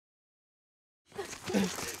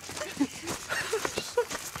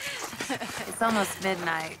It's almost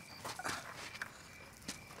midnight.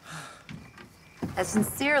 I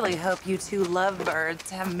sincerely hope you two lovebirds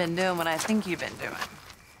haven't been doing what I think you've been doing.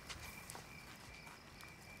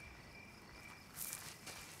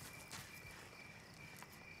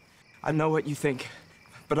 I know what you think,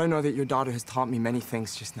 but I know that your daughter has taught me many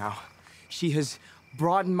things just now. She has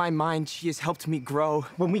broadened my mind. She has helped me grow.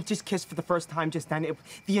 When we just kissed for the first time just then,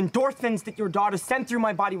 the endorphins that your daughter sent through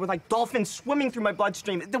my body were like dolphins swimming through my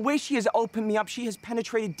bloodstream. The way she has opened me up, she has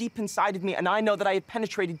penetrated deep inside of me, and I know that I have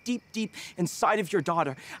penetrated deep, deep inside of your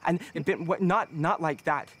daughter. And not like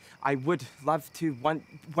that. I would love to,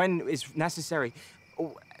 when is necessary,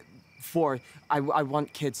 I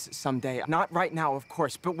want kids someday. Not right now, of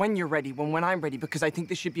course, but when you're ready, when I'm ready, because I think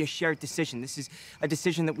this should be a shared decision. This is a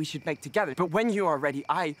decision that we should make together. But when you are ready,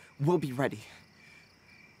 I will be ready.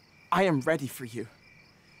 I am ready for you,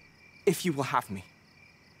 if you will have me.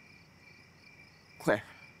 Claire.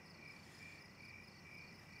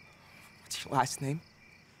 What's your last name?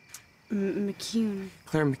 McCune.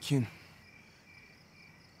 Claire McCune.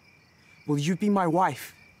 Will you be my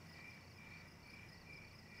wife?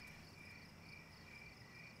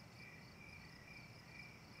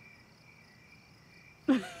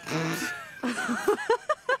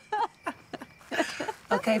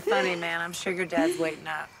 Okay, funny man. I'm sure your dad's waiting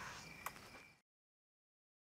up.